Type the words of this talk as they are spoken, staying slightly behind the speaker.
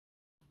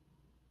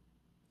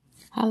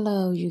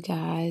Hello, you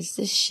guys.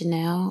 This is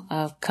Chanel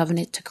of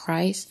Covenant to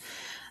Christ.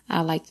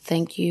 I'd like to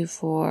thank you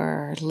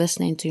for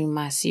listening to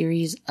my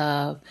series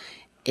of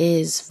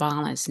Is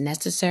Violence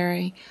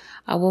Necessary?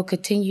 I will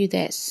continue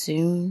that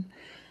soon,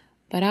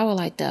 but I would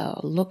like to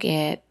look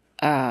at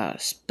a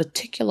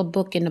particular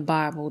book in the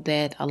Bible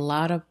that a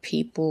lot of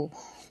people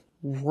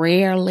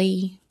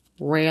rarely,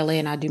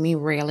 and I do mean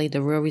rarely,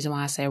 the real reason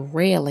why I say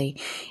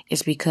rarely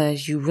is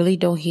because you really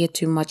don't hear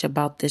too much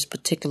about this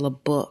particular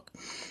book.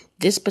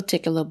 This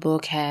particular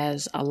book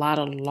has a lot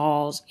of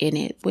laws in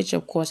it, which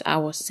of course I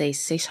would say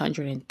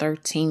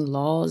 613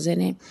 laws in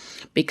it,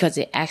 because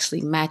it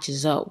actually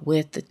matches up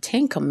with the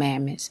 10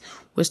 commandments,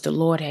 which the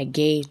Lord had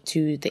gave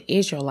to the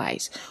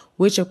Israelites,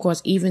 which of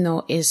course, even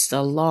though it's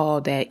the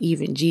law that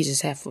even Jesus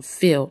had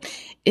fulfilled,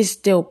 it's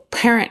still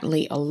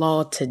apparently a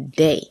law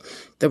today.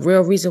 The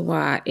real reason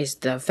why is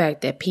the fact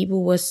that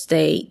people will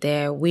state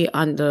that we're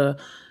under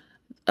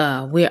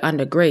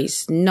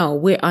grace. No,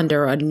 we're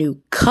under a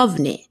new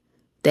covenant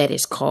that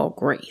is called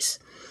grace.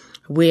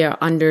 We are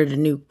under the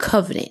new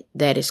covenant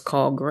that is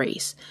called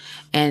grace.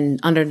 And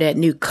under that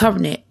new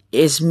covenant,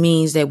 it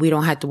means that we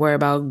don't have to worry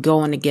about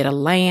going to get a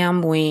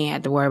lamb. We ain't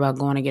have to worry about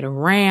going to get a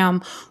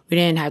ram. We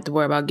didn't have to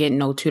worry about getting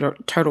no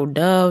turtle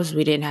doves.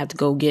 We didn't have to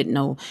go get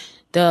no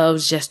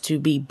doves just to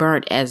be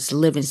burnt as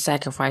living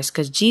sacrifice,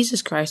 because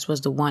Jesus Christ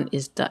was the one,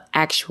 is the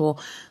actual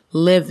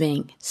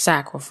living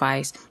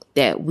sacrifice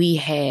that we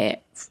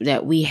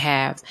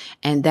have,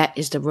 and that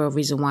is the real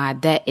reason why.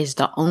 That is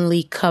the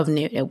only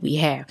covenant that we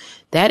have.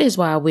 That is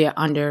why we are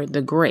under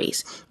the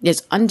grace.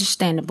 It's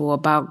understandable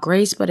about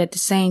grace, but at the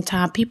same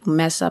time, people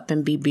mess up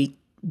and be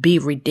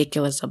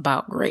ridiculous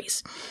about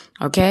grace.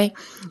 Okay,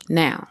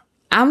 now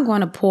I'm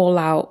going to pull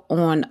out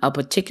on a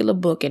particular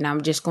book, and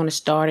I'm just going to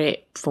start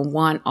it from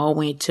 1 all the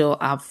way until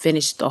I've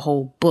finished the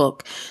whole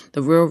book.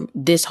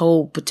 This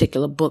whole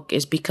particular book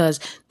is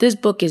because this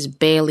book is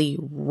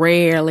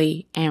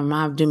rarely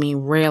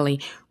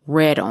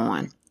read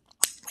on.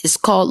 It's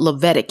called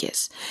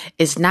Leviticus.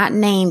 It's not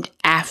named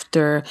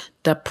after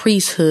the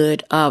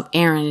priesthood of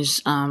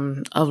Aaron's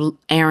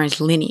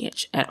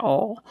lineage at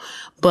all,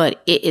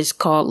 but it is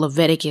called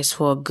Leviticus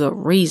for a good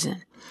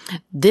reason.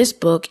 This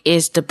book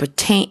is the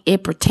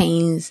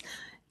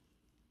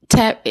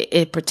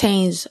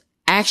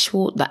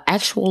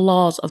actual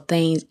laws of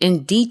things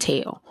in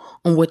detail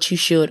on what you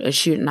should or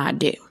should not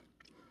do.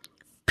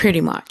 Pretty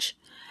much.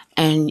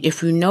 And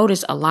if you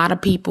notice, a lot of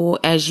people,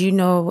 as you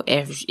know,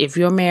 if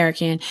you're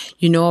American,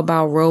 you know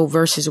about Roe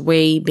versus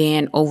Wade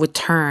being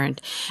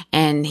overturned.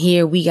 And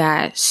here we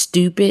got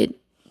stupid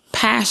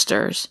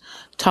pastors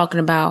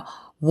talking about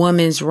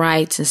women's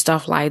rights and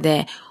stuff like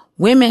that.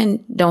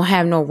 Women don't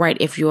have no right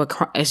if you're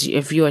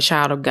a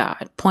child of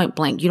God. Point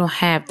blank, you don't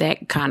have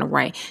that kind of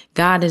right.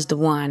 God is the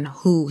one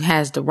who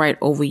has the right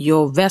over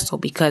your vessel,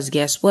 because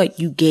guess what?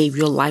 You gave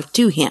your life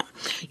to him.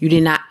 You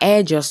did not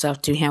add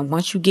yourself to him.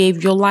 Once you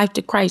gave your life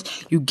to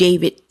Christ, you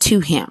gave it to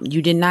him.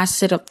 You did not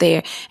sit up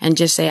there and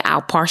just say,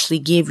 I'll partially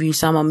give you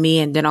some of me,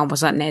 and then all of a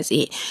sudden that's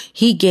it.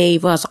 He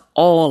gave us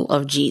all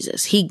of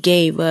Jesus. He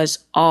gave us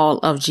all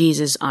of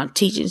Jesus'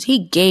 teachings. He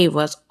gave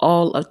us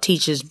all of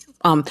teachings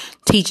of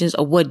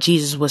what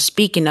Jesus was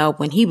speaking of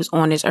when he was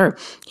on this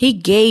earth. He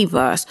gave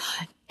us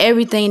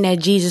everything that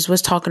Jesus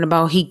was talking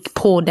about. He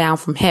pulled down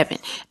from heaven.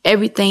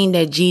 Everything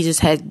that Jesus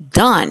had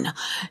done,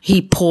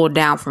 he pulled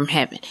down from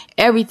heaven.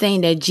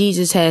 Everything that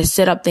Jesus has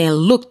set up there and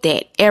looked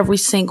at, every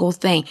single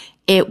thing,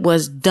 it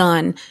was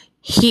done.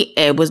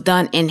 It was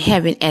done in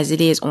heaven as it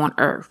is on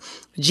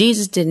earth.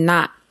 Jesus did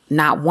not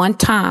one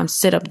time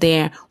sit up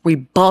there,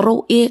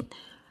 rebuttal it,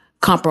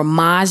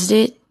 compromised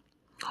it,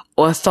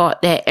 or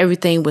thought that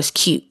everything was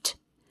cute.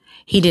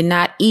 He did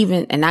not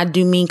even, and I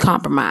do mean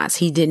compromise,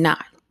 he did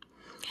not.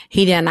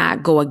 He did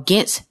not go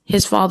against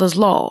his father's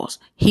laws.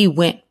 He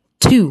went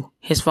to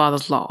his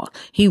father's laws.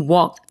 He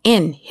walked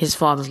in his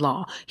father's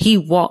law. He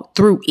walked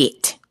through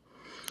it.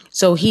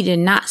 So he did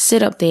not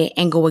sit up there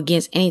and go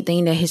against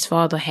anything that his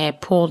father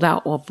had pulled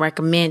out or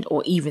recommend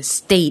or even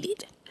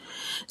stated.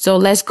 So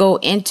let's go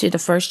into the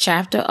first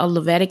chapter of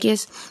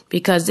Leviticus,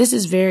 because this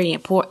is very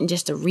important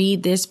just to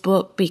read this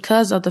book,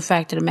 because of the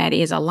fact of the matter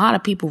is a lot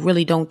of people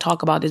really don't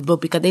talk about this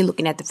book because they're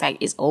looking at the fact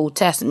it's Old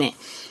Testament.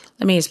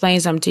 Let me explain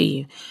something to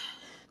you.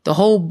 The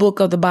whole book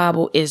of the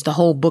Bible is the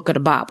whole book of the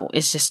Bible.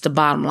 It's just the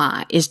bottom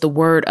line. It's the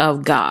word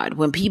of God.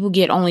 When people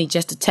get only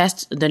just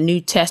the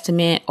New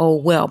Testament, oh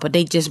well, but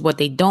what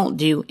they don't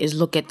do is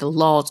look at the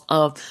laws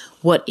of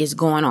what is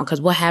going on.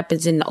 Because what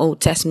happens in the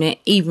Old Testament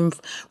even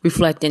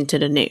reflect into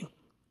the New.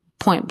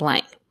 Point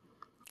blank.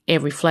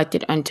 It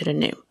reflected unto the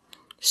new.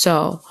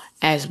 So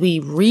as we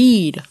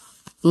read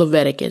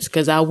Leviticus,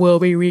 because I will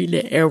be reading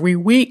it every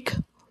week.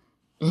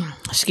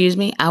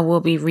 I will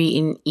be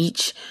reading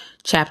each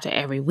chapter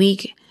every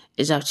week.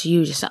 It's up to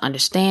you just to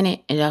understand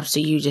it. It's up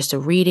to you just to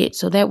read it.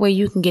 So that way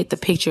you can get the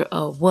picture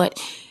of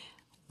what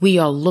we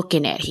are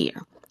looking at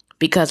here.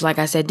 Because like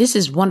I said, this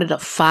is one of the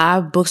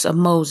 5 books of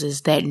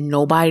Moses that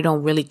nobody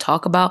don't really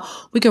talk about.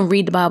 We can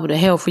read the Bible, the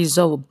hell freezes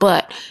over,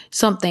 but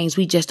some things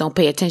we just don't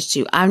pay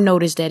attention to. I've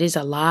noticed that there's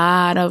a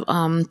lot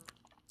of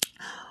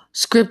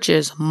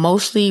scriptures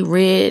mostly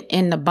read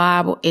in the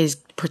Bible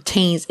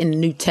pertains in the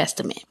New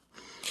Testament.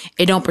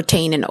 It don't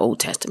pertain in the Old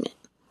Testament.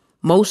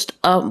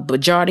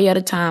 Majority of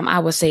the time, I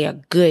would say a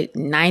good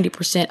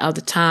 90% of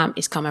the time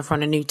is coming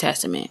from the New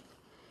Testament.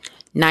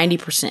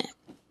 90%.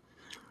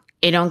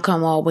 It don't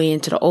come all the way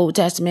into the Old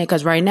Testament,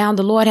 because right now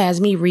the Lord has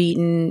me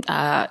reading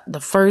the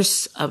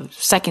first of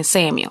 2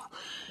 Samuel.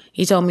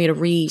 He told me to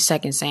read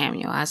 2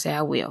 Samuel. I said,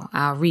 I will.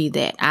 I'll read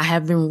that. I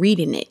have been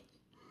reading it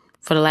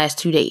for the last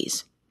 2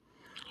 days.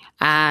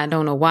 I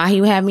don't know why he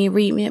would have me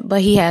reading it,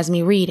 but he has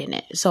me reading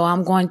it. So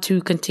I'm going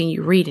to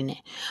continue reading it.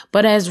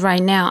 But as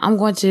right now, I'm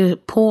going to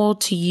pull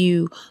to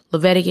you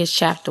Leviticus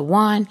chapter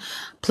 1.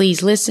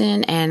 Please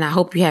listen, and I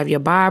hope you have your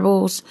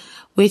Bibles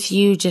with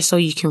you just so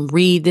you can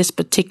read this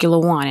particular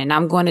one. And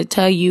I'm going to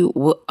tell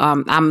you,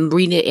 I'm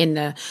reading it in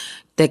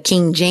the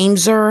King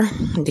Jameser.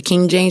 The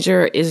King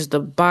Jameser is the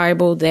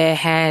Bible that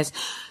has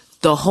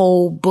the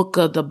whole book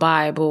of the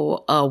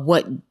Bible,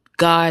 what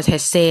God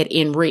has said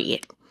in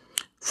red,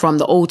 from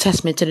the Old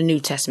Testament to the New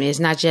Testament. It's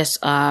not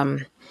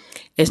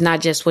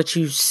just what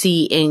you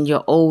see in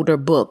your older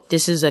book.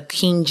 This is a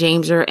King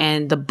Jameser,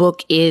 and the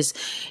book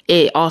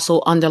it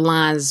also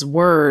underlines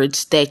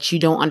words that you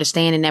don't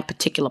understand in that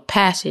particular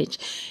passage.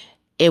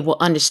 It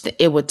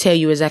will tell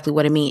you exactly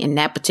what it means in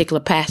that particular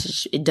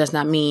passage. It does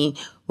not mean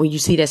when you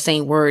see that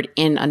same word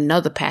in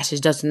another passage,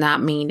 does not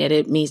mean that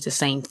it means the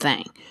same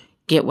thing.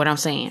 Get what I'm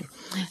saying?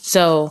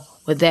 So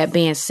with that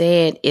being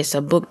said, it's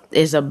a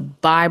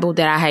Bible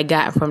that I had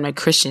gotten from the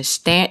Christian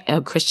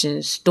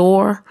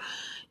store.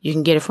 You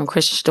can get it from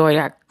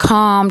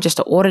christianstore.com. Just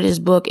to order this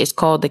book, it's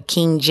called the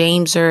King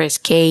Jameser. It's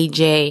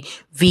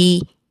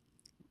KJV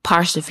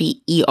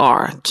apostrophe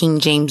ER, King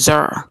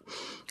Jameser.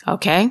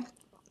 Okay.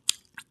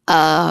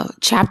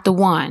 Chapter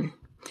 1.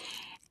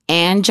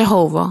 And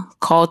Jehovah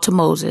called to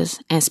Moses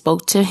and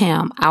spoke to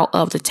him out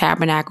of the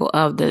tabernacle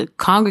of the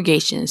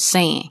congregation,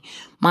 saying,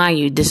 mind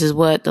you, this is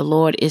what the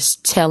Lord is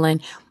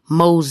telling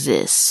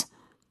Moses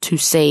to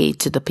say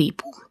to the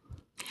people.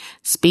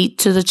 Speak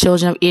to the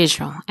children of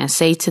Israel and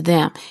say to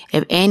them,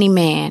 if any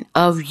man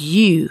of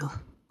you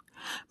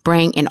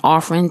bring an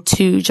offering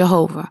to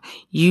Jehovah,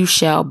 you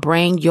shall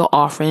bring your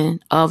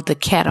offering of the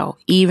cattle,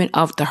 even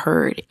of the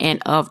herd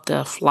and of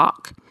the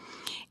flock.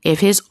 If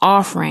his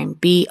offering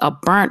be a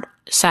burnt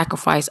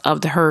sacrifice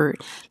of the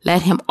herd,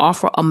 let him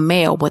offer a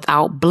male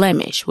without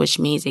blemish, which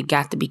means it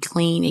got to be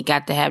clean. It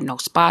got to have no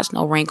spots,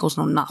 no wrinkles,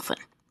 no nothing.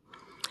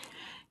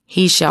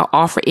 He shall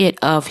offer it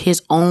of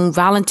his own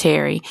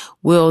voluntary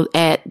will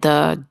at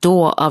the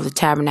door of the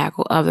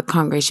tabernacle of the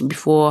congregation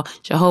before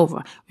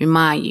Jehovah.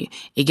 Remind you,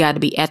 it got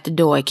to be at the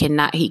door.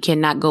 He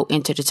cannot go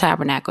into the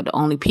tabernacle. The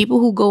only people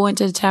who go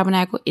into the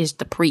tabernacle is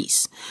the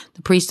priests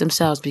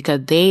themselves,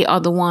 because they are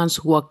the ones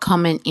who are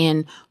coming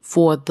in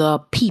for the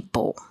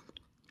people.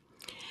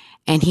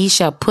 And he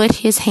shall put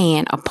his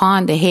hand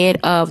upon the head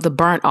of the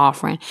burnt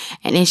offering,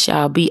 and it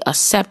shall be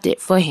accepted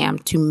for him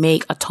to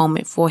make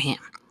atonement for him.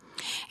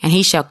 And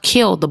he shall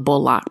kill the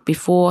bullock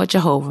before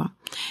Jehovah.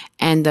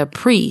 And the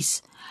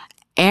priests,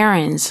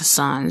 Aaron's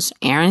sons,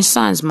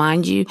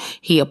 mind you,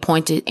 he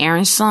appointed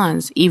Aaron's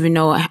sons, even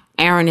though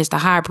Aaron is the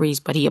high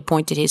priest, but he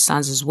appointed his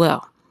sons as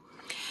well,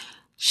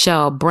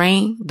 shall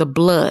bring the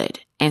blood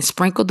and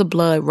sprinkle the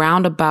blood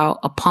round about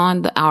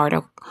upon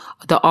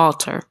the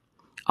altar.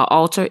 An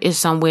altar is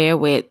somewhere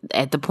where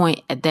at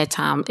that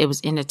time, it was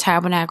in the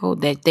tabernacle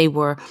that they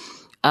were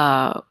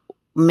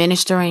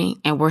ministering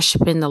and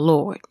worshiping the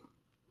Lord.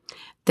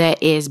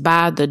 That is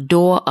by the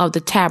door of the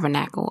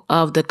tabernacle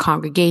of the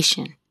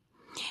congregation.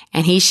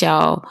 And he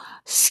shall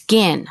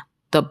skin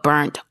the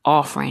burnt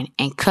offering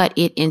and cut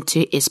it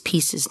into its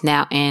pieces.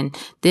 Now, in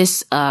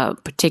this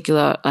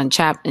particular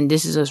chapter, and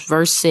this is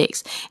verse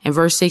 6. In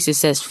verse 6, it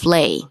says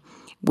flay,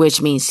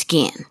 which means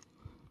skin.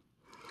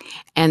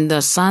 And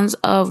the sons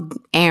of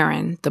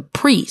Aaron, the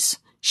priests,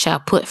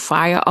 shall put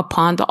fire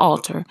upon the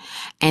altar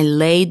and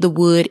lay the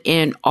wood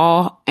in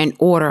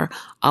order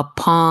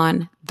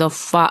upon the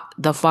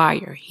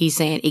fire. He's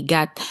saying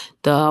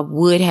the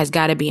wood has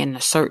got to be in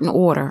a certain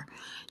order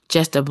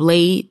just to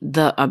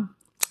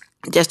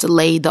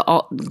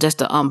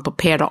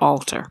prepare the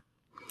altar.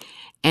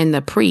 And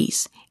the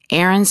priests,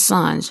 Aaron's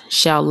sons,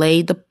 shall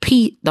lay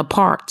the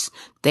parts,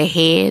 the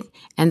head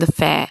and the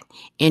fat,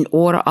 in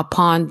order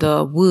upon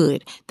the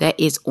wood that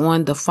is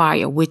on the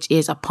fire, which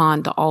is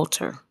upon the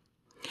altar.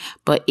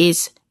 But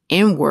its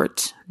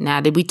inwards,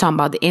 now that we talking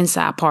about the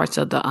inside parts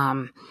of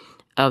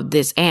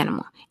this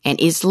animal, and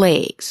its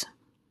legs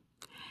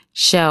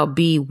shall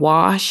be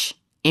washed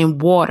in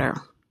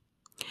water,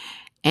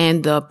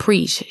 and the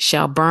priest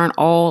shall burn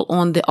all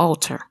on the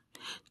altar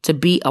to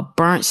be a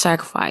burnt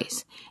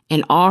sacrifice,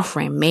 an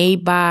offering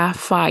made by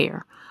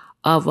fire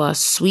of a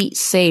sweet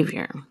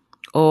savor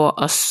or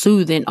a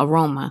soothing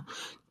aroma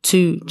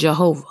to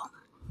Jehovah.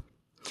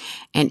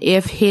 And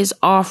if his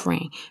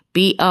offering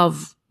be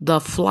of the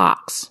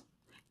flocks,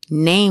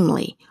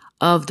 namely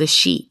of the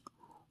sheep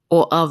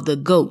or of the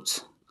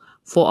goats,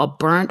 for a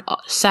burnt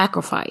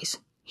sacrifice,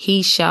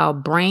 he shall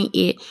bring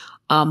it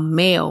a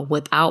male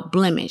without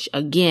blemish.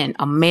 Again,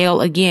 a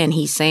male. Again,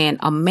 he's saying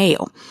a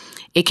male.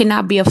 It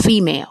cannot be a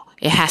female.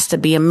 It has to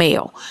be a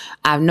male.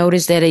 I've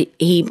noticed that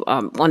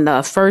on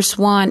the first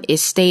one, it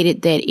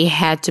stated that it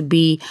had to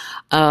be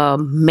a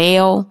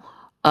male,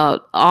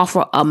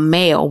 offer a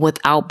male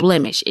without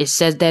blemish. It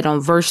says that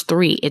on verse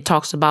 3, it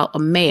talks about a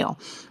male.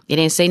 It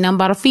didn't say nothing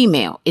about a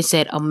female. It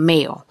said a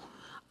male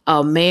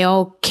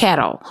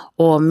cattle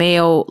or a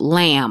male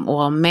lamb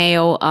or a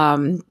male,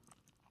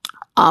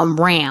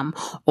 ram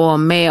or a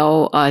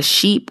male,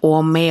 sheep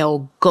or a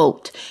male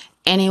goat.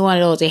 Any one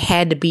of those, it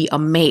had to be a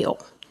male.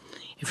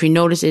 If you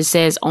notice, it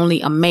says only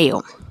a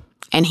male.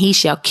 And he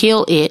shall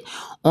kill it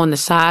on the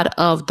side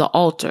of the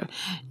altar,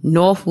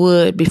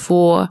 northward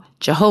before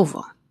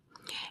Jehovah.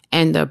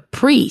 And the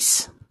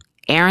priests,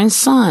 Aaron's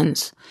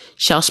sons,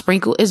 shall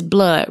sprinkle its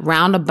blood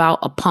round about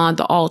upon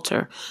the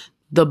altar.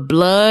 The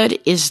blood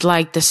is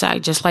like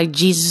just like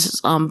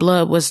Jesus'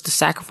 blood was the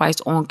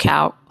sacrifice on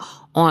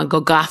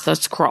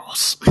Golgotha's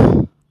cross.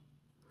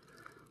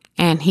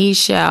 And he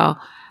shall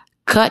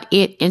cut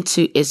it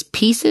into its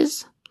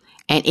pieces,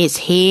 and its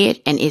head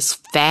and its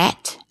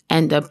fat,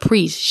 and the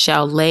priest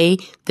shall lay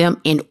them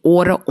in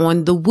order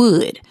on the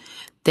wood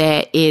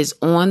that is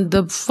on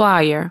the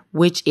fire,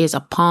 which is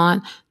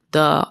upon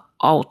the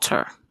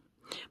altar.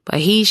 But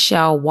he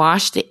shall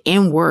wash the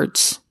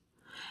inwards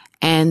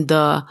and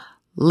the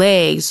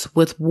legs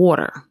with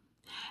water,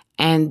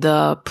 and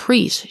the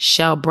priest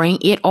shall bring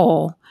it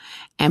all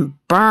and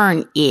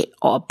burn it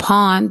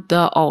upon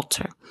the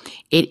altar.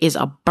 It is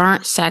a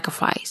burnt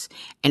sacrifice,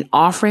 an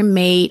offering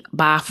made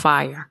by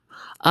fire,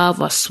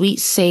 of a sweet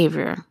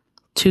savor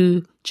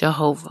to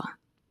Jehovah.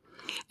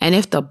 And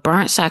if the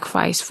burnt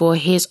sacrifice for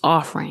his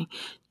offering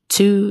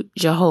to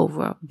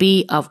Jehovah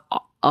be of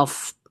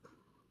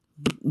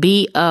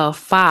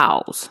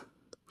fowls,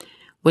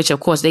 which of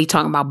course they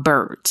talking about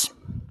birds,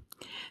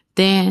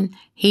 then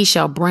he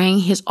shall bring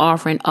his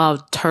offering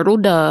of turtle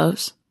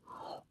doves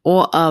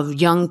or of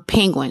young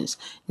penguins.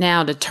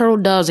 Now, the turtle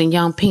doves and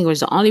young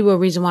penguins, the only real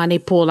reason why they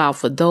pulled out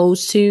for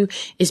those two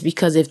is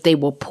because if they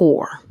were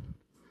poor,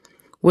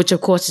 which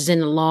of course is in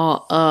the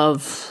law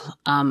of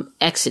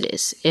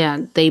Exodus.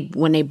 And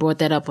when they brought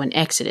that up on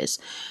Exodus,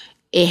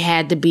 it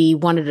had to be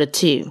one of the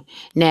two.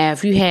 Now,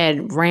 if you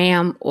had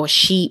ram or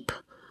sheep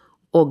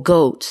or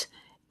goats,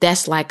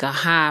 that's like a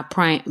high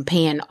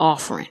paying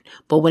offering.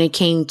 But when it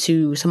came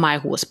to somebody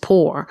who was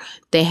poor,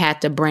 they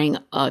had to bring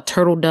a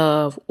turtle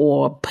dove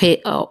or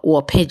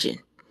a pigeon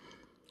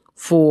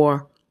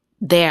for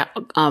their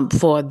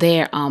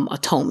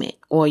atonement,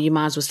 or you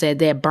might as well say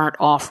their burnt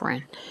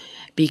offering,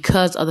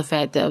 because of the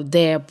fact of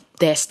their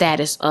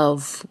status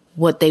of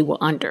what they were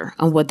under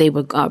and what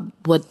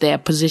their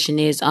position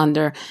is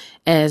under,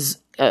 as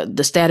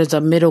the status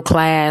of middle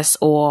class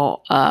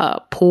or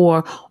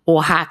poor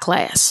or high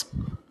class.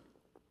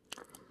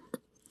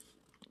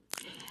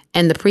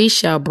 And the priest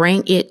shall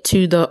bring it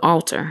to the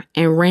altar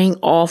and wring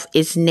off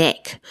its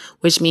neck,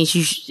 which means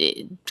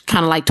you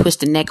kind of like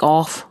twist the neck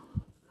off,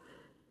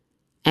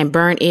 and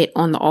burn it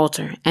on the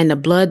altar. And the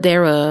blood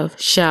thereof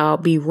shall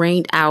be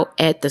wringed out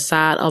at the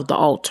side of the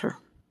altar,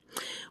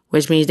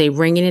 which means they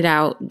wringing it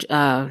out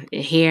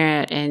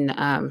here.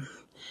 And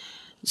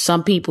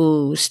some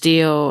people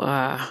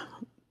still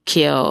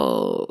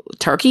kill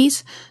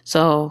turkeys.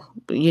 So,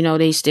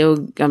 they still,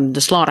 the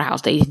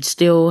slaughterhouse, they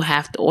still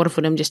have to order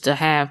for them just to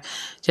have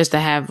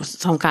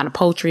some kind of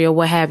poultry or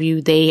what have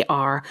you. They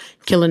are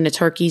killing the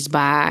turkeys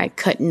by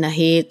cutting the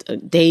head.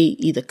 They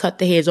either cut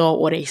the heads off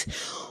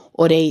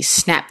or they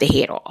snap the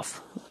head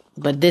off.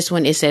 But this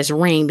one, it says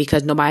ring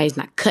because nobody's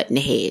not cutting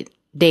the head.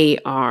 They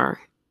are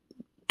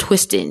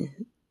twisting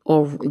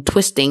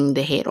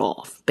the head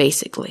off,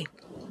 basically.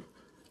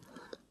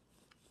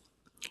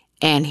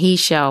 And he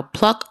shall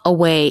pluck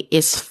away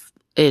its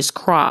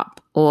crop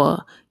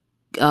or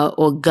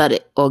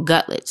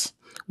gutlets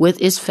with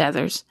its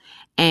feathers,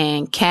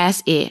 and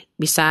cast it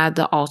beside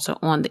the altar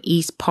on the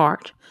east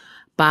part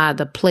by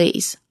the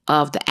place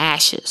of the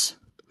ashes.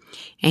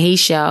 And he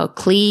shall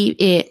cleave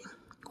it,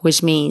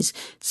 which means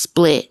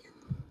split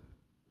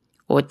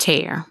or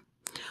tear,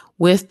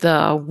 with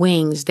the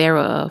wings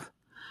thereof,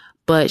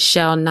 but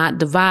shall not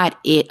divide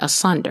it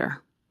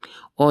asunder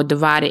or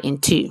divide it in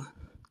two.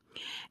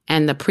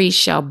 And the priest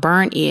shall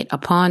burn it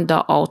upon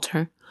the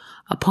altar,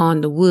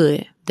 upon the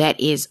wood that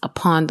is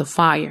upon the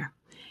fire.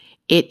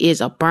 It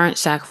is a burnt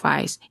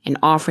sacrifice, an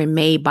offering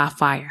made by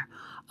fire,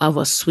 of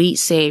a sweet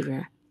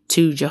savor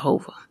to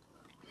Jehovah.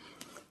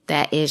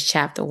 That is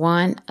chapter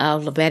 1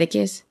 of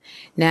Leviticus.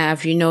 Now,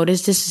 if you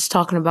notice, this is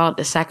talking about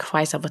the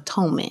sacrifice of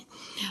atonement,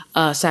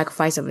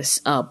 sacrifice of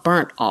a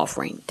burnt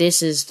offering.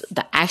 This is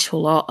the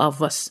actual law of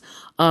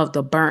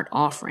the burnt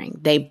offering.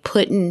 They're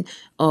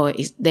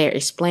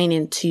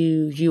explaining to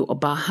you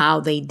about how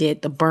they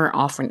did the burnt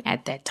offering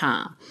at that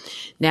time.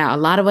 Now, a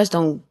lot of us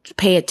don't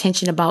pay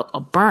attention about a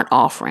burnt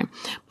offering,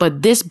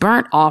 but this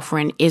burnt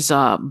offering is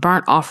a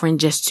burnt offering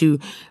just to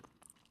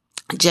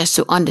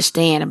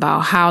understand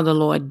about how the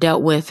Lord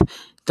dealt with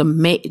to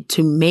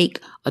make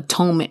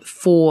atonement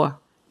for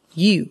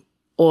you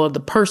or the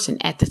person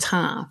at the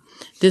time.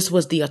 This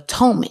was the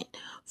atonement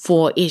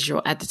for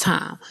Israel at the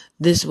time.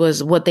 This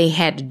was what they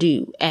had to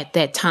do at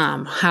that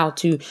time, how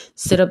to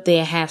sit up there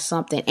and have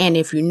something. And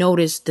if you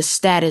notice the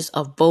status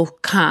of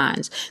both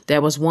kinds, there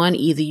was one,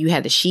 either you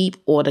had the sheep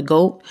or the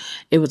goat.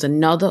 It was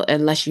another,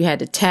 unless you had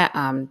the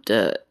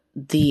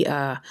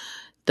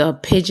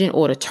pigeon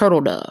or the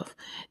turtle dove.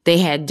 They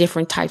had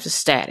different types of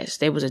status.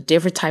 There was a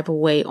different type of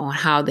way on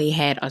how they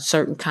had a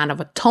certain kind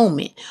of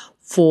atonement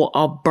for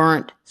a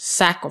burnt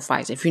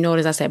sacrifice. If you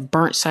notice, I said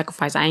burnt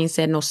sacrifice. I ain't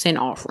said no sin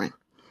offering.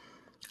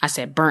 I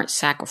said burnt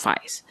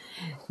sacrifice.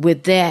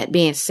 With that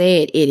being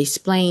said, it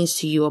explains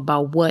to you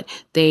about what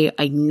they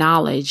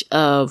acknowledge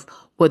of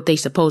what they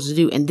supposed to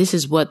do. And this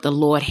is what the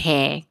Lord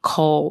had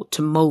called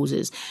to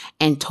Moses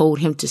and told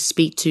him to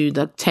speak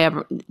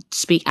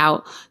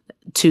out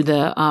to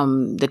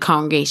the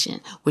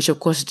congregation, which of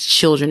course is the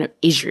children of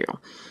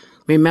Israel.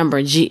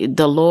 Remember,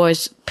 the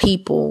Lord's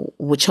people,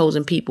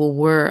 chosen people,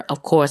 were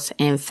of course,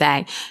 in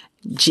fact,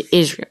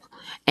 Israel.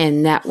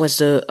 And that was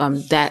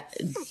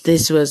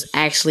this was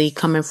actually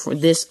coming from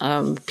this,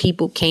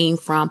 people came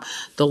from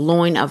the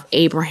loin of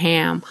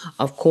Abraham,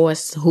 of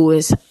course, who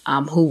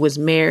was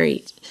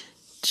married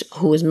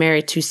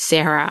to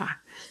Sarah.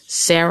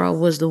 Sarah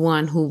was the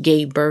one who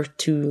gave birth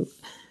to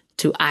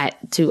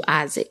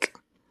Isaac,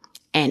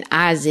 and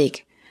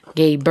Isaac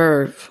gave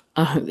birth,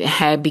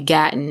 had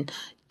begotten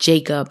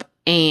Jacob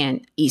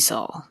and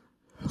Esau.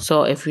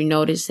 So if you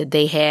notice that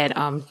they had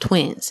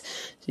twins,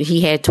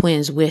 he had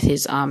twins with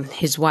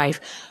his wife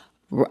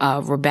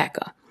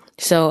Rebecca.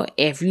 So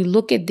if you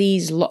look at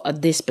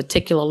this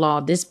particular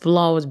law, this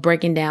law is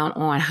breaking down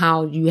on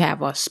how you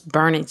have a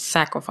burning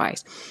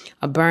sacrifice,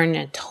 a burning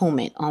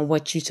atonement on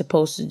what you're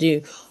supposed to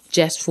do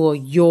just for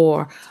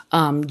your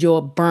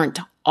burnt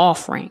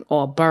offering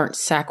or burnt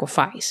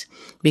sacrifice,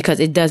 because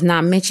it does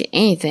not mention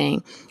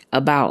anything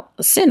about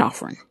a sin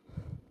offering.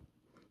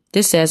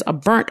 This says a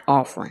burnt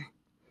offering.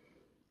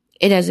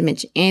 It doesn't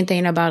mention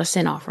anything about a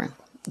sin offering.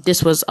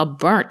 This was a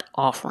burnt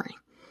offering.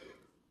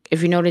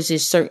 If you notice,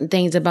 there's certain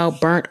things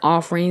about burnt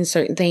offerings,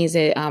 certain things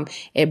that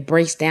it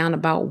breaks down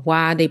about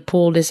why they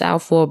pulled this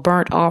out for a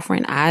burnt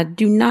offering. I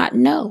do not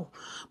know,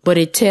 but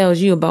it tells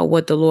you about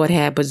what the Lord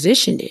had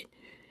positioned it.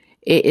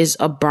 It is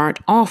a burnt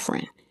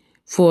offering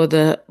for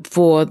the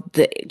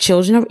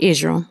children of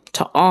Israel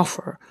to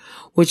offer,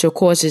 which of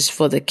course is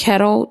for the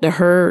cattle, the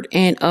herd,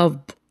 and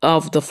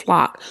of the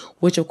flock,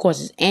 which of course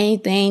is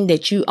anything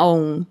that you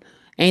own,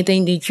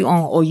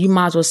 or you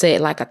might as well say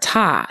it like a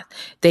tithe.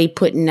 They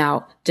putting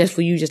out just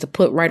for you just to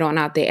put right on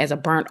out there as a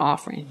burnt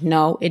offering.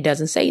 No, it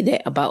doesn't say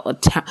that about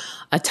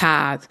a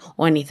tithe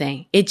or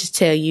anything. It just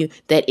tell you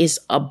that it's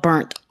a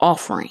burnt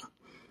offering.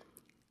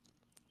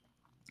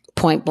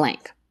 Point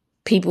blank.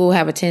 People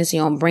have a tendency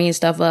on bringing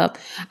stuff up.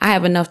 I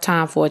have enough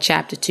time for a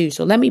chapter 2.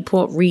 So let me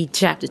read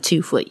chapter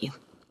 2 for you.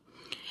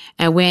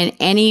 And when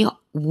any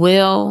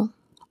will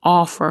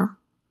offer,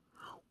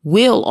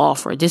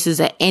 this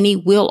is any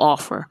will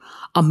offer,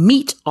 a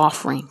meat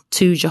offering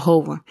to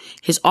Jehovah.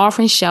 His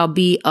offering shall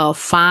be of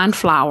fine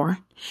flour,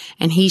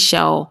 and he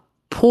shall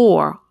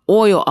pour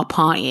oil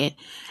upon it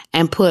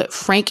and put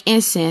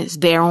frankincense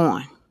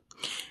thereon.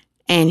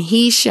 And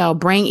he shall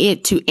bring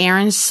it to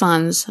Aaron's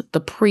sons, the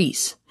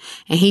priests,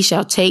 and he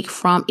shall take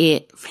from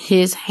it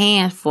his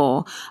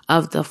handful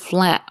of the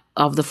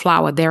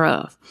flour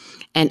thereof,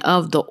 and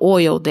of the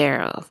oil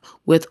thereof,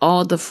 with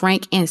all the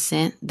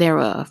frankincense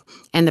thereof.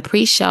 And the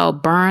priest shall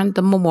burn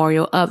the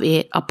memorial of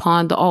it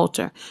upon the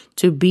altar,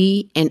 to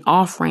be an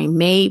offering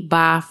made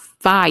by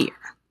fire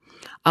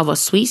of a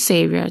sweet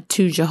savor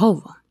to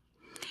Jehovah.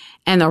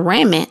 And the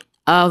raiment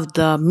of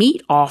the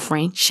meat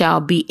offering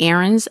shall be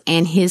Aaron's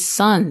and his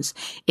sons.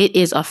 It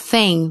is a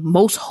thing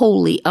most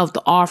holy of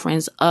the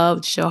offerings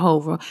of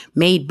Jehovah,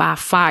 made by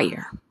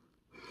fire.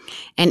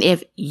 And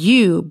if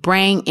you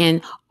bring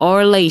an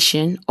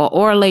oration, or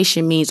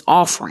oration means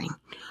offering,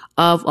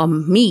 of a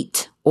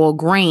meat or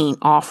grain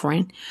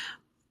offering,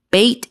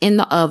 baked in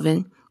the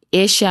oven,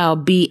 it shall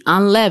be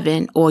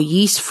unleavened or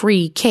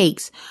yeast-free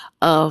cakes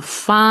of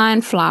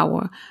fine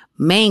flour,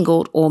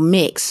 mingled or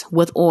mixed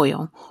with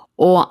oil,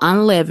 or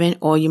unleavened,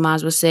 or you might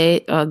as well say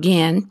it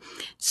again,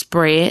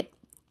 spread,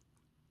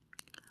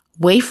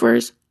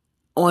 wafers,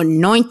 or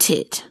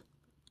anointed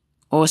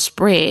or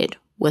spread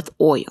with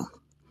oil.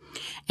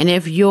 And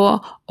if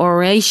your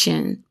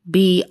oration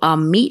be a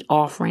meat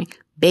offering,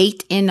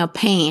 baked in a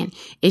pan,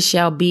 it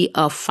shall be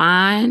of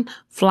fine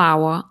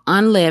flour,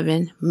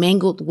 unleavened,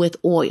 mingled with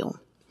oil.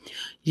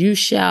 You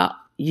shall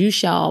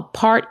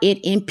part it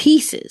in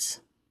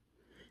pieces.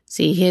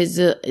 See,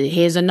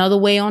 here's another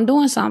way on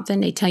doing something.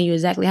 They tell you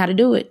exactly how to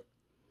do it.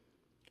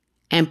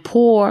 And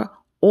pour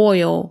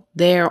oil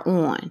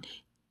thereon.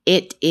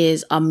 It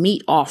is a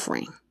meat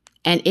offering.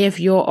 And if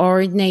your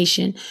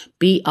ordination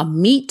be a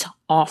meat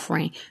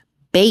offering,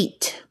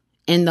 baked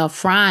in the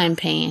frying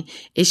pan,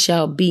 it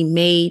shall be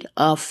made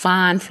of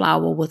fine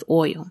flour with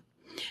oil.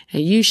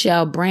 And you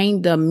shall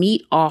bring the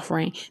meat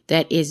offering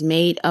that is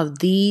made of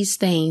these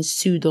things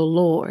to the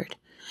Lord.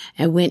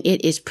 And when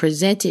it is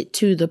presented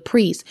to the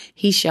priest,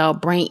 he shall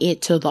bring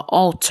it to the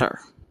altar,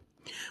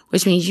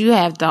 which means you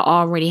have to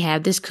already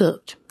have this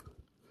cooked.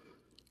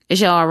 It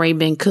should already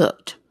been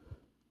cooked.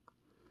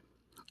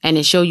 And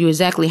it show you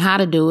exactly how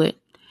to do it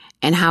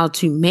and how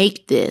to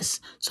make this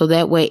so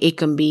that way it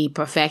can be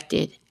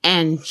perfected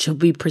and should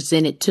be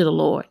presented to the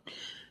Lord.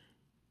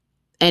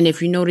 And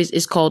if you notice,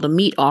 it's called a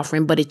meat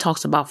offering, but it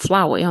talks about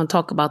flour. It don't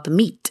talk about the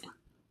meat.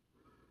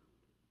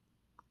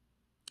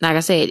 Like I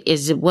said,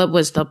 what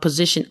was the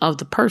position of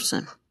the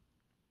person?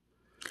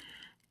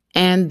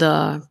 And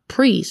the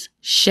priest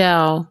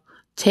shall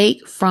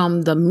take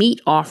from the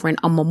meat offering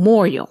a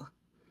memorial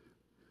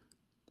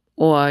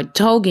or a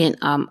token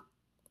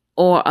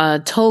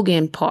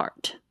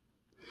part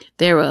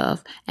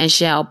thereof, and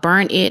shall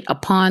burn it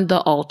upon the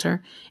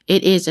altar.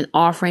 It is an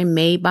offering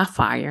made by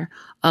fire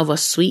of a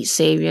sweet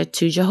savor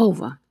to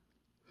Jehovah.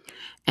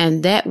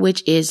 And that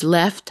which is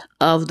left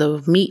of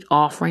the meat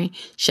offering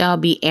shall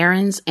be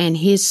Aaron's and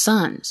his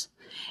sons.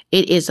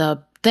 It is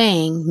a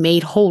thing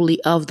made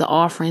holy of the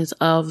offerings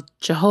of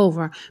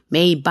Jehovah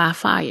made by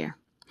fire.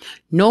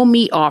 No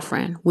meat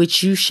offering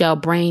which you shall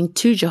bring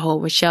to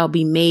Jehovah shall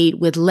be made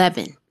with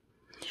leaven,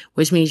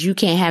 which means you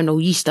can't have no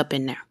yeast up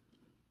in there.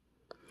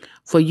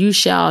 For you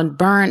shall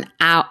burn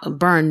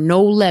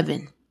no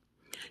leaven,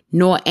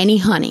 nor any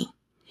honey,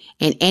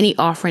 in any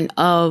offering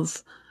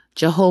of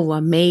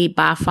Jehovah made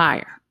by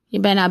fire.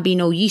 There better not be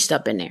no yeast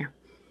up in there.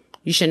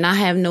 You should not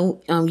have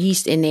no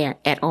yeast in there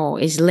at all.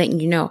 It's letting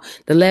you know.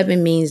 The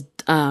leaven means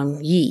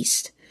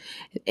yeast.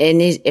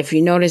 And if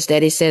you notice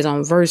that it says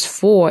on verse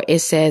 4, it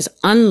says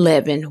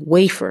unleavened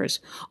wafers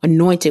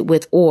anointed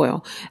with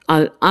oil,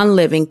 an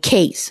unleavened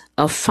case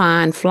of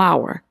fine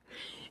flour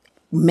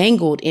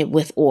mingled it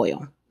with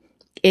oil.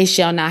 It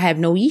shall not have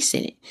no yeast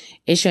in it.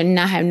 It shall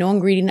not have no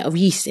ingredient of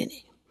yeast in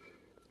it.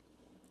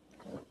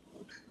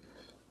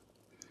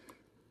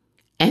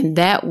 And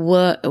that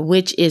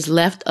which is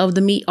left of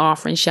the meat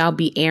offering shall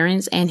be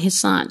Aaron's and his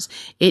sons.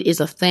 It is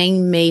a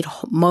thing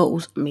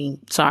most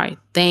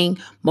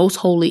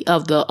holy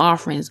of the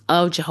offerings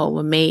of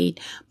Jehovah made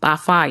by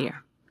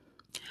fire.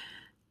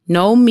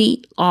 No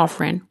meat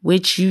offering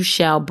which you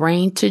shall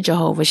bring to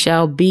Jehovah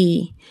shall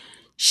be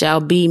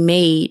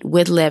made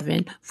with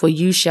leaven, for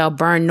you shall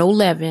burn no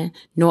leaven,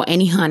 nor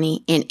any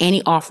honey in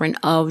any offering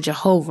of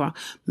Jehovah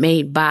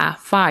made by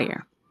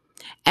fire.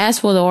 As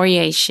for the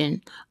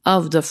oration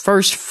of the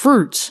first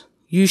fruits,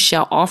 you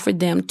shall offer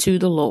them to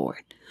the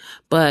Lord,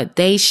 but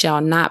they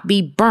shall not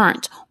be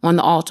burnt on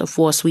the altar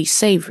for a sweet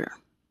savor.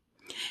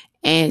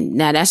 And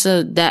now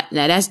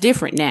that's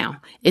different now.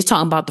 It's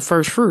talking about the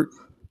first fruit.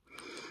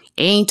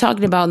 It ain't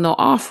talking about no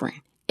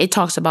offering. It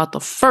talks about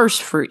the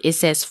first fruit. It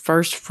says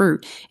first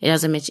fruit. It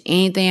doesn't mention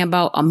anything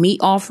about a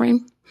meat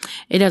offering.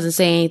 It doesn't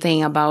say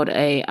anything about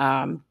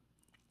a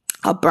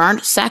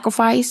burnt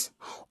sacrifice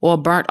or a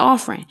burnt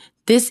offering.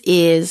 This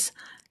is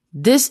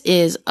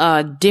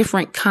a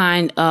different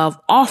kind of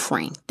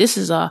offering. This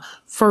is a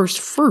first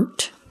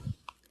fruit.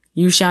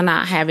 You shall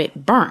not have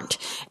it burnt.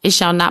 It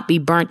shall not be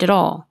burnt at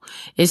all.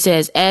 It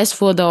says, as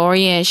for the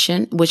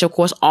oration, which of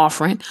course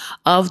offering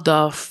of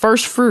the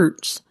first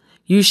fruits,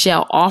 you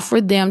shall offer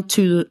them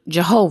to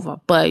Jehovah,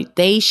 but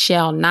they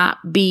shall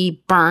not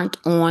be burnt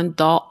on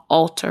the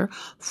altar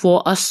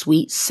for a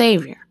sweet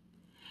savor.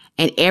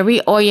 And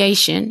every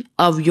oration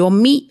of your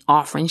meat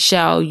offering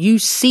shall you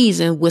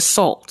season with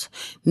salt.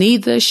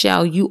 Neither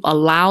shall you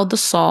allow the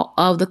salt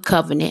of the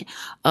covenant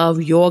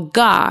of your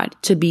God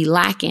to be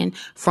lacking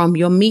from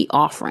your meat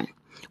offering.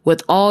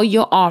 With all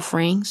your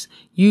offerings,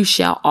 you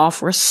shall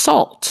offer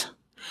salt.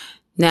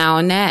 Now,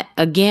 in that,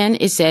 again,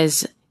 it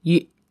says,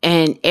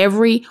 and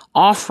every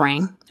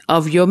offering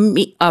of your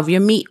meat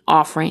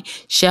offering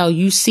shall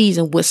you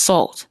season with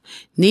salt.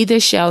 Neither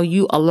shall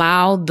you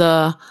allow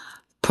the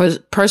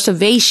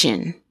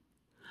preservation,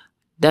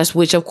 that's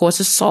which of course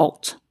is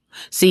salt.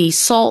 See,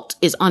 salt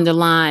is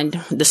underlined.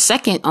 The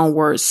second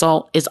word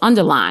salt is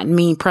underlined,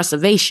 mean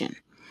preservation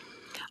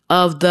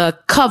of the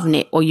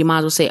covenant, or you might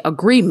as well say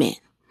agreement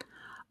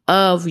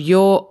of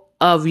your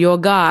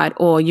God,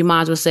 or you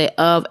might as well say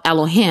of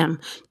Elohim,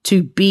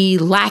 to be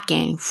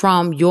lacking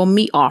from your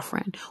meat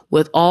offering.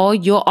 With all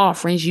your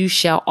offerings, you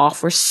shall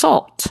offer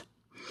salt.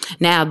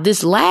 Now,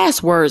 this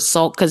last word,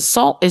 salt, because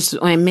salt is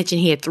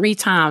mentioned here 3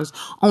 times.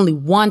 Only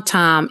one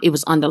time it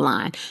was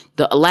underlined.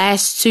 The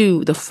last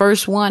 2, the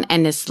first one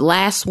and this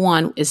last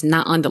one is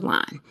not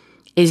underlined.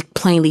 It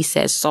plainly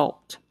says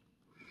salt.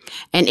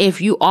 And if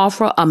you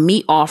offer a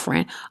meat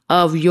offering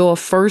of your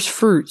first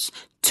fruits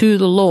to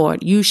the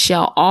Lord, you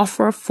shall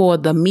offer for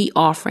the meat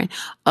offering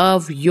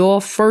of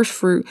your first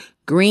fruit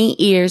green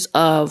ears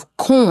of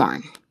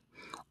corn,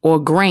 or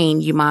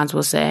grain, you might as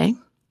well say,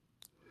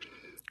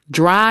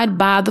 dried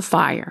by the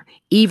fire,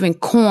 even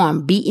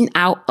corn beaten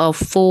out of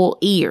full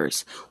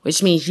ears,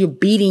 which means you're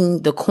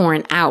beating the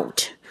corn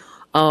out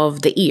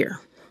of the ear.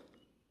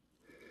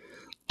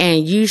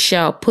 And you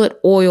shall put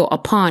oil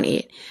upon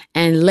it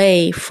and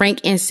lay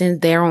frankincense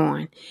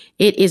thereon.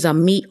 It is a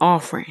meat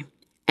offering.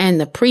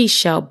 And the priest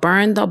shall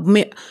burn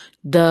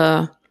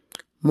the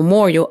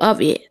memorial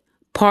of it,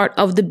 part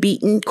of the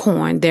beaten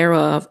corn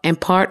thereof, and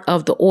part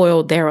of the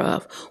oil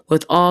thereof,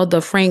 with all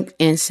the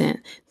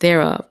frankincense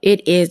thereof.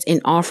 It is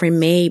an offering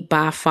made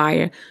by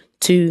fire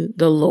to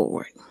the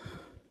Lord.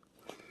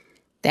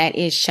 That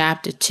is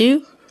chapter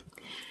 2.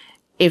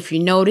 If you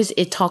notice,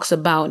 it talks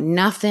about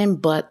nothing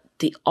but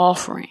the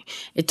offering.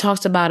 It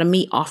talks about a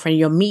meat offering.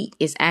 Your meat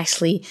is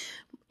actually,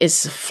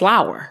 it's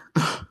flour.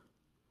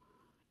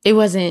 It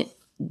wasn't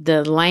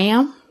the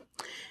lamb.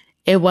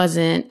 It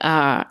wasn't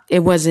a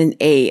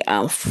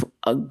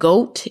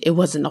goat. It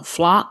wasn't a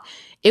flock.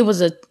 It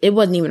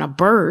wasn't even a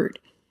bird.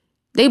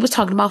 They was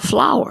talking about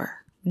flour.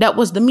 That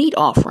was the meat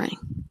offering.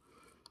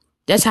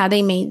 That's how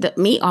they made the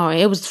meat offering.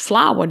 It was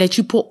flour that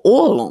you put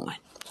oil on.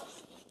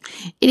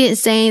 It didn't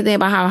say anything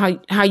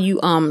about how you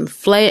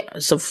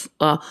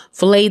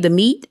fillet the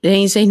meat. It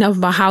ain't say nothing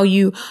about how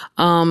you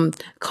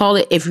call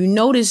it. If you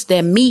notice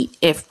that meat,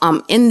 if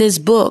in this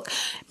book,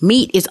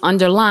 meat is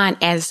underlined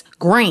as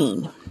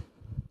grain.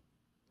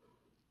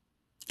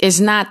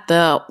 It's not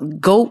the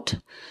goat.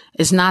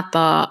 It's not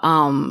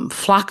the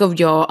flock of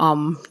your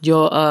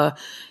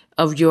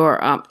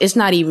it's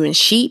not even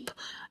sheep.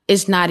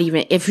 It's not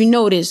even, if you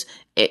notice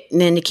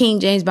in the King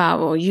James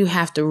Bible, you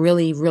have to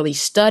really, really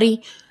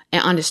study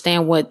and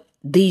understand what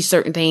these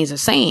certain things are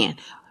saying,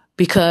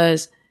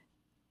 because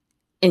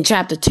in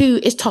chapter 2,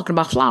 it's talking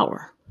about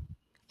flour.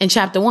 In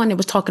chapter 1, it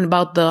was talking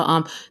about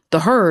the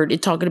herd.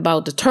 It talking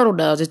about the turtle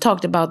doves. It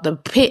talked about the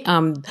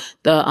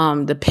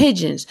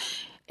pigeons.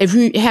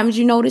 Haven't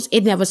you noticed?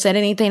 It never said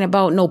anything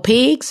about no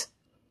pigs.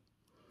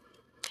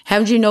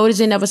 Haven't you noticed?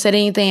 It never said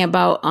anything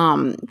about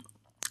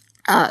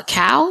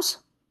cows.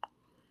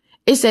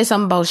 It said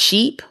something about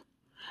sheep.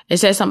 It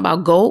said something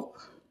about goat.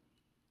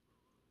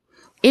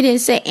 It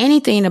didn't say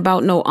anything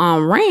about no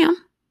ram.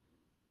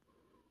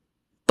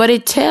 But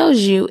it tells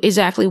you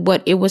exactly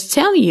what it was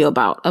telling you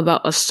about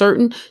a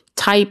certain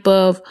type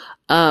of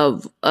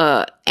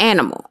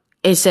animal.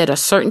 It said a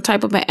certain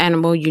type of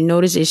animal. You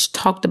notice it's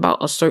talked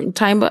about a certain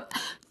type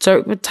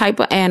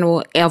of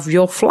animal of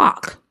your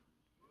flock.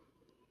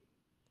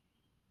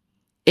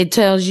 It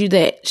tells you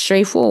that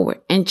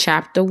straightforward in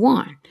chapter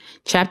 1.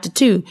 Chapter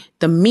 2,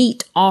 the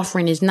meat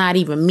offering is not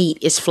even meat,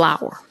 it's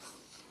flour.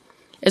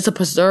 It's a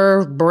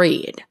preserved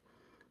bread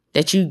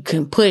that you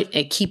can put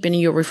and keep in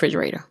your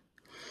refrigerator.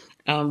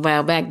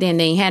 Well, back then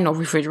they ain't had no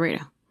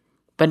refrigerator,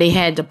 but they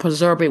had to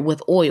preserve it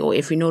with oil.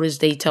 If you notice,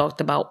 they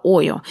talked about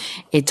oil.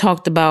 It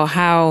talked about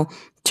how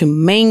to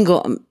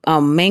mangle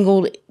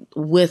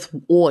with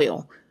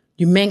oil.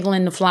 You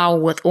mingling the flour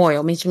with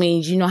oil, which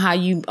means, you know how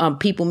you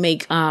people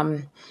make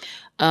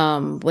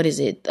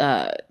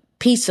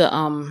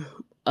pizza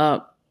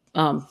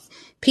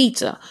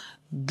pizza.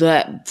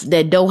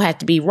 That dough had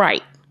to be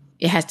right.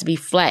 It has to be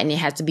flattened. It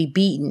has to be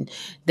beaten.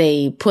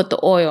 They put the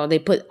oil, they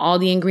put all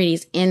the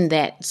ingredients in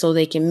that so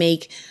they can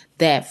make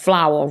that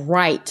flour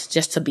right,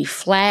 just to be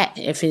flat.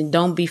 If they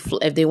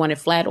want it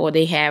flat, or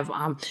they have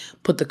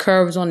put the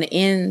curves on the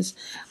ends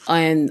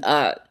and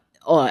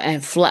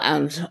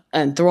flat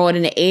and throw it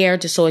in the air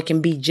just so it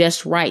can be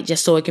just right,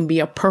 just so it can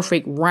be a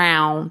perfect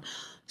round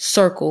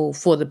circle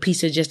for the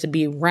pizza just to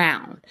be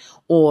round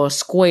or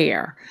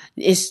square.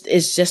 It's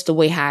just the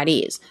way how it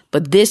is.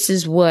 But this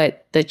is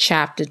what the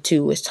chapter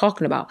 2 is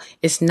talking about.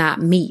 It's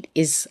not meat.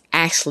 It's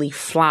actually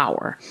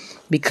flour,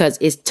 because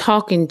it's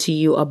talking to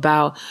you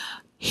about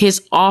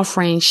his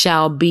offering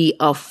shall be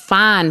of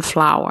fine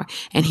flour,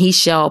 and he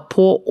shall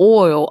pour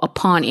oil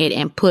upon it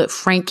and put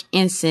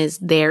frankincense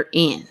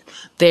thereon.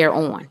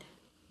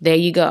 There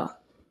you go.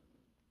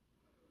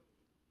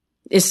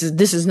 This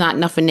is not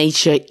nothing they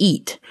should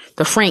eat.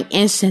 The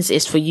frankincense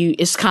is for you.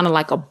 It's kind of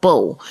like a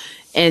bowl.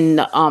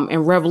 And in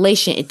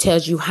Revelation, it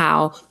tells you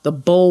how the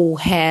bowl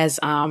has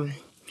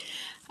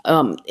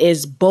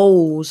is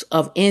bowls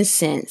of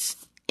incense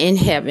in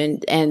heaven,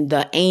 and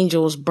the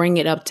angels bring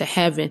it up to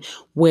heaven,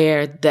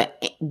 where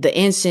the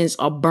incense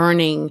are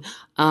burning.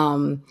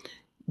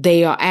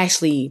 They are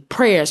actually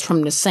prayers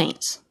from the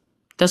saints.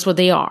 That's what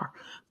they are.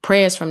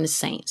 Prayers from the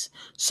saints.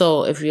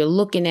 So if you're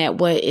looking at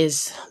what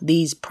is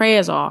these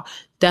prayers are,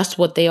 that's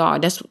what they are.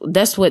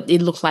 That's what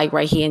it looks like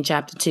right here in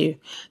chapter 2.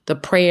 The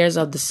prayers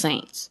of the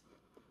saints.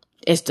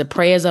 It's the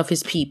prayers of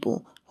his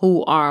people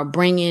who are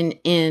bringing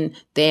in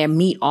their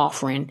meat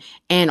offering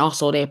and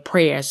also their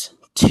prayers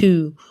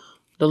to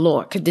the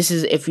Lord. Because this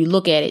is, if you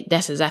look at it,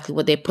 that's exactly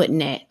what they're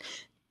putting at.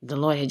 The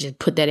Lord had just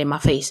put that in my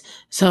face.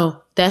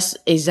 So that's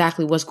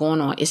exactly what's going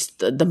on. It's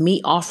the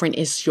meat offering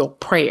is your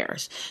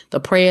prayers,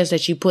 the prayers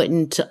that you put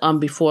into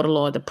before the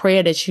Lord, the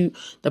prayers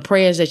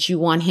that you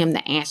want him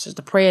to answer,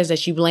 the prayers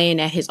that you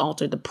laying at his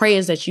altar, the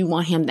prayers that you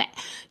want him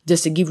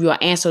just to give you an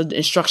answer,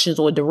 instructions,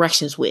 or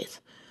directions with.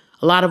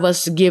 A lot of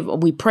us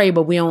we pray,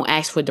 but we don't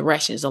ask for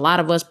directions. A lot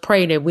of us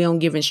pray that we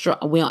don't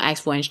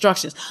ask for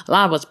instructions. A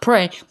lot of us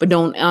pray, but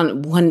don't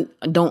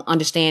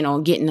understand or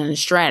getting the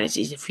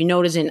strategies. If you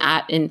notice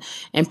in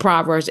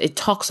Proverbs, it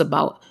talks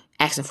about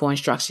asking for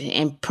instruction,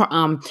 and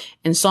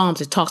in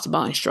Psalms, it talks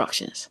about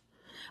instructions.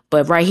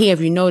 But right here, if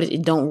you notice,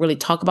 it don't really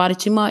talk about it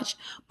too much.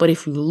 But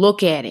if you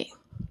look at it,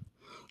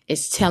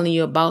 It's telling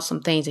you about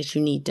some things that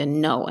you need to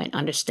know and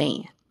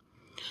understand.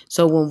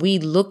 So when we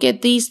look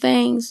at these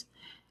things,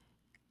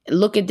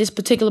 look at this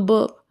particular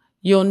book,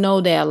 you'll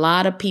know that a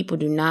lot of people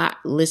do not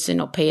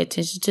listen or pay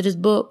attention to this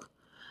book.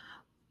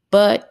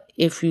 But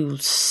if you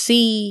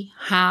see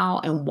how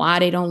and why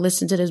they don't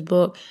listen to this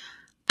book,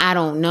 I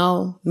don't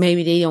know.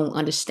 Maybe they don't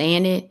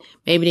understand it.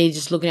 Maybe they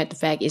just looking at the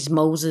fact it's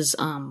Moses'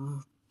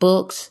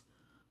 books.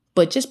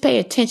 But just pay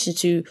attention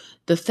to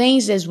the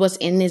things that's what's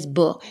in this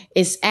book.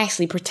 It's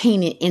actually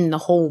pertaining in the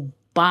whole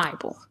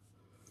Bible.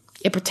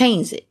 It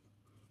pertains it.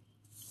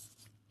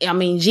 I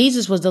mean,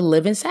 Jesus was the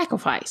living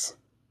sacrifice.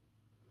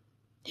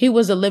 He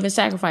was a living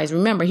sacrifice.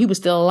 Remember, he was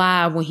still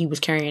alive when he was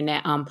carrying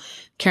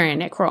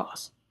that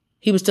cross.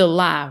 He was still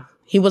alive.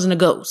 He wasn't a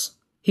ghost.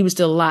 He was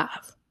still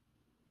alive.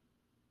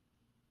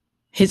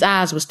 His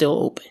eyes were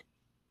still open.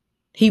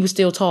 He was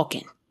still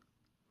talking.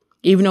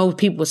 Even though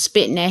people were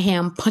spitting at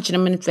him, punching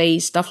him in the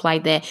face, stuff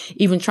like that,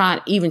 even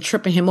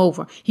tripping him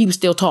over, he was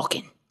still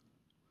talking.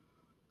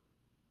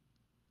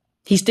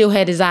 He still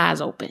had his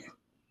eyes open.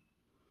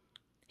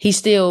 He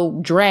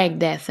still dragged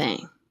that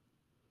thing.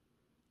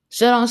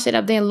 So don't sit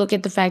up there and look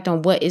at the fact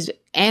on what is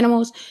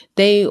animals.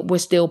 They were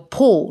still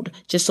pulled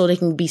just so they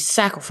can be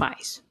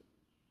sacrificed.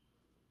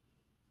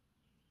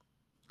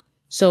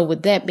 So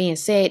with that being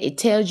said, it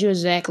tells you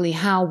exactly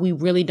how we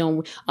really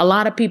don't. A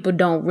lot of people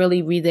don't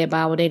really read their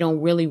Bible. They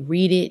don't really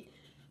read it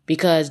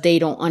because they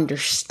don't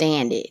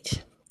understand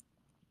it.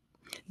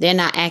 They're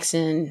not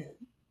asking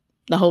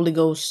the Holy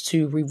Ghost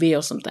to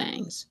reveal some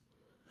things.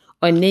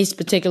 Or in this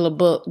particular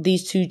book,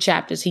 these 2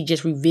 chapters, he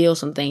just revealed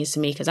some things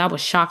to me because I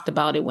was shocked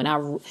about it when I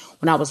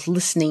was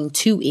listening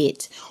to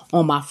it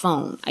on my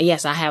phone.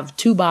 Yes, I have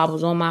 2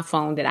 Bibles on my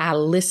phone that I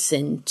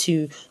listen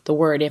to the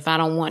word. If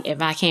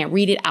I can't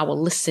read it, I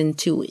will listen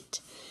to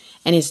it.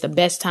 And it's the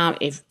best time.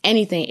 If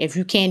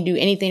you can't do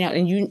anything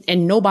else,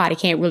 and nobody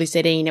can't really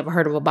say they ain't never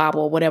heard of a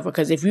Bible or whatever,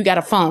 because if you got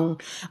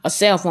a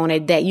cell phone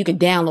at that, you can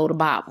download a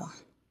Bible.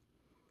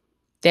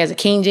 There's a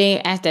King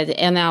James, that's the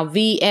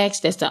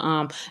NLVX, that's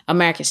the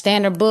American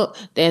Standard Book.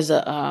 There's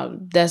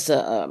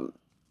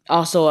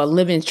also a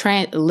living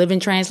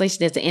translation.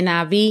 There's the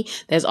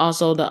NIV. There's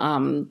also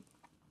the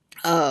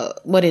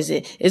what is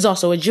it? It's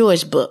also a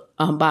Jewish book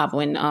Bible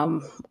and on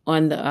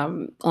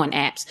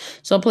apps.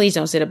 So please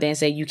don't sit up there and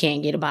say you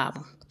can't get a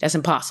Bible. That's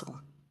impossible.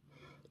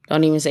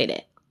 Don't even say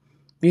that.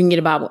 You can get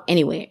a Bible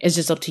anywhere. It's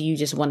just up to you.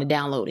 Just want to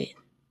download it.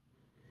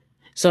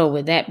 So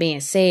with that being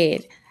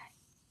said,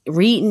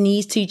 reading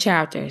these 2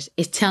 chapters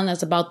is telling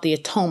us about the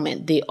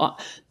atonement, the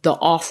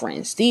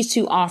offerings. These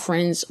 2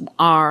 offerings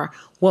are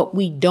what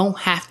we don't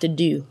have to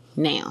do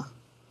now.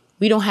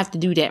 We don't have to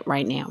do that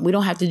right now. We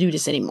don't have to do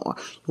this anymore.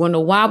 You want to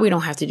know why we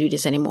don't have to do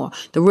this anymore?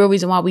 The real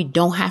reason why we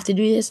don't have to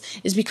do this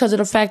is because of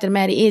the fact of the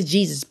matter is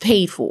Jesus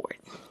paid for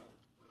it.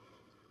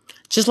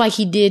 Just like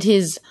he did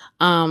his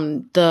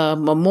the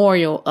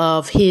memorial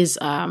of his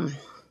of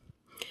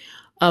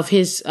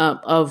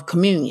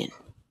communion.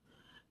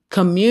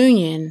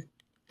 Communion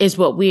is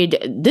what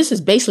this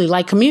is basically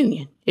like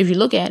communion, if you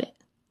look at it.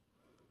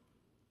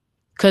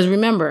 Because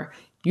remember,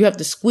 you have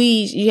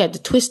to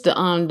twist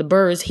the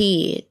bird's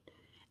head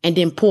and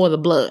then pour the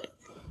blood.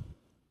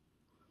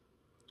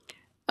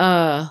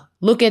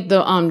 Look at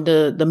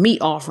the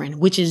meat offering,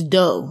 which is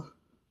dough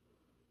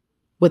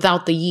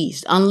without the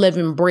yeast,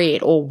 unleavened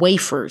bread or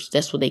wafers.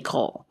 That's what they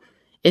call.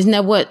 Isn't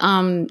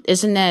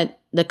that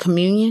the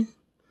communion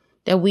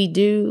that we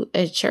do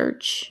at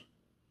church?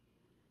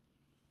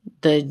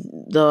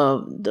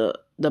 The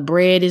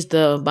bread is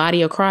the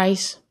body of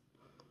Christ.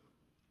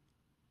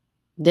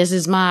 This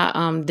is my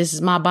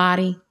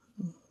body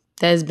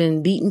that has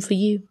been beaten for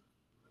you.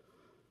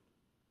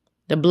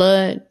 The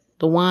blood,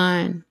 the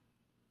wine,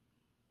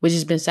 which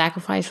has been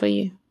sacrificed for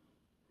you.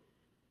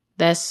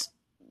 That's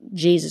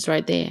Jesus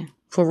right there.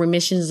 For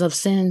remissions of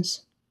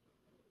sins.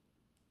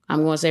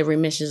 I'm going to say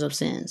remissions of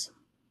sins.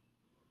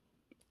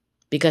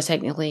 Because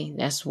technically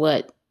that's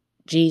what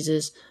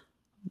Jesus'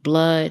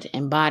 blood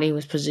and body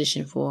was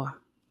positioned for.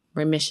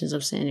 Remissions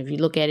of sin. If you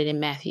look at it in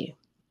Matthew.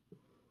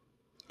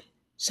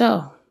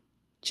 So,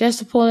 just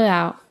to pull it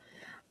out,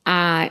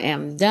 I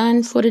am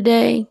done for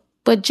today.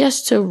 But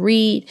just to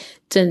read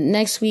to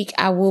next week,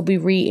 I will be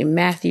reading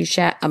Leviticus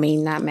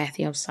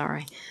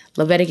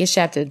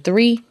chapter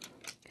 3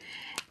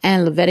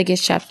 and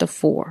Leviticus chapter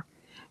 4.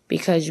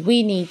 Because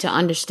we need to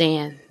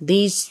understand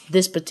this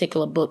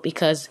particular book,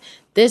 because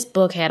this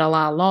book had a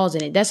lot of laws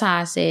in it. That's how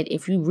I said,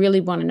 if you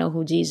really want to know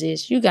who Jesus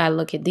is, you got to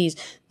look at the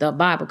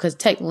Bible, because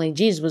technically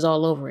Jesus was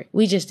all over it.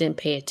 We just didn't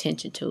pay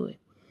attention to it.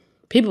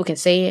 People can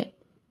say it,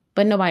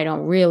 but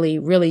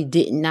nobody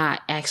did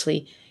not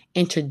actually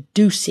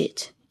introduce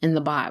it in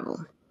the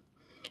Bible.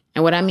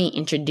 And what I mean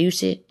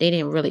introduce it, they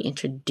didn't really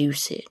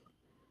introduce it.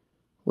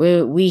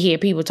 We hear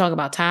people talk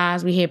about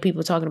tithes. We hear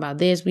people talking about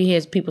this. We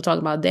hear people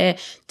talking about that.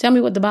 Tell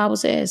me what the Bible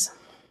says.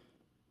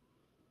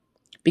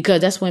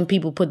 Because that's when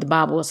people put the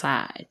Bible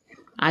aside.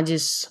 I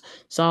just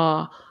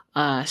saw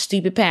a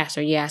stupid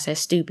pastor. Yeah, I said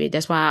stupid.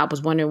 That's why I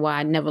was wondering why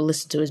I never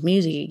listened to his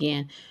music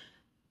again.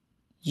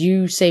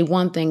 You say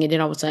one thing and then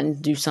all of a sudden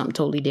do something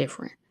totally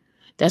different.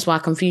 That's why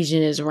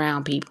confusion is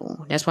around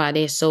people. That's why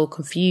they're so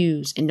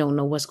confused and don't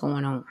know what's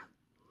going on.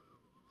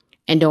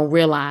 And don't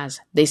realize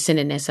they're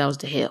sending themselves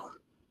to hell.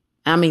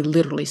 I mean,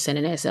 literally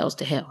sending themselves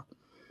to hell.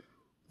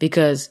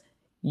 Because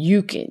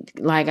you can,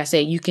 like I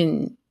said, you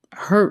can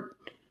hurt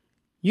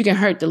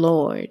the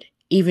Lord,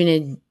 even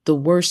in the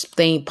worst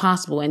thing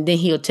possible. And then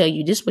he'll tell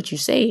you, this is what you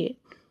said.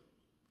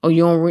 Or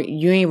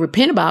you ain't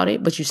repent about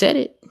it, but you said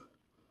it.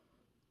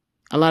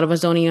 A lot of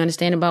us don't even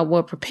understand about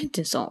what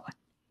repentance are.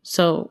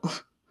 So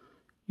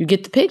you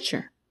get the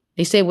picture.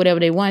 They say whatever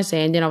they want to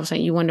say, and then all of a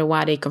sudden you wonder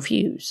why they're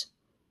confused.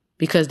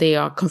 Because they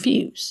are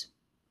confused.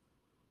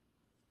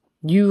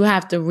 You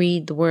have to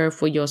read the word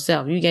for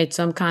yourself. You get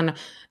some kind of,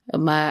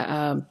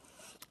 my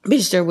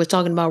minister was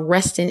talking about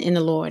resting in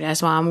the Lord.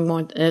 That's why I'm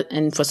going to,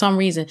 and for some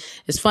reason,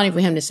 it's funny for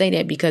him to say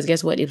that, because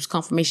guess what? It was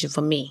confirmation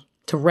for me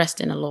to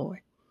rest in the Lord.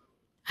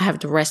 I have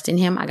to rest in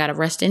him. I got to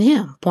rest in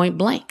him, point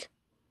blank.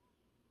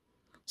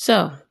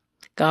 So,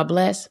 God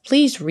bless.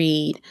 Please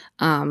read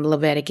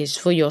Leviticus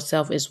for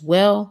yourself as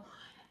well.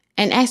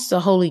 And ask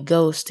the Holy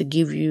Ghost to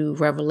give you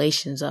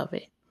revelations of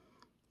it.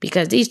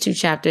 Because these 2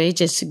 chapters, it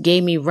just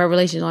gave me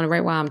revelations on it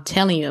right while I'm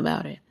telling you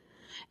about it.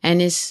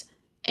 And it's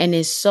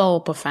so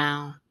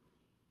profound.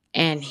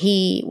 And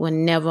he will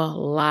never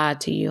lie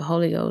to you.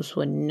 Holy Ghost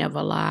will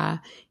never lie.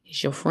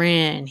 He's your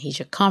friend. He's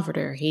your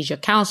comforter. He's your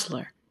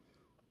counselor.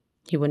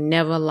 He will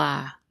never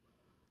lie.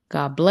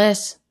 God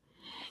bless.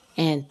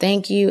 And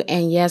thank you.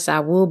 And yes,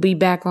 I will be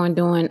back on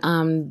doing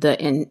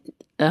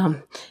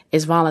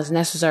as long as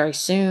necessary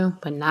soon,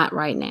 but not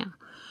right now.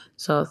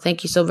 So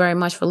thank you so very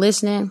much for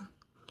listening.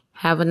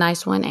 Have a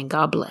nice one, and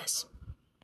God bless.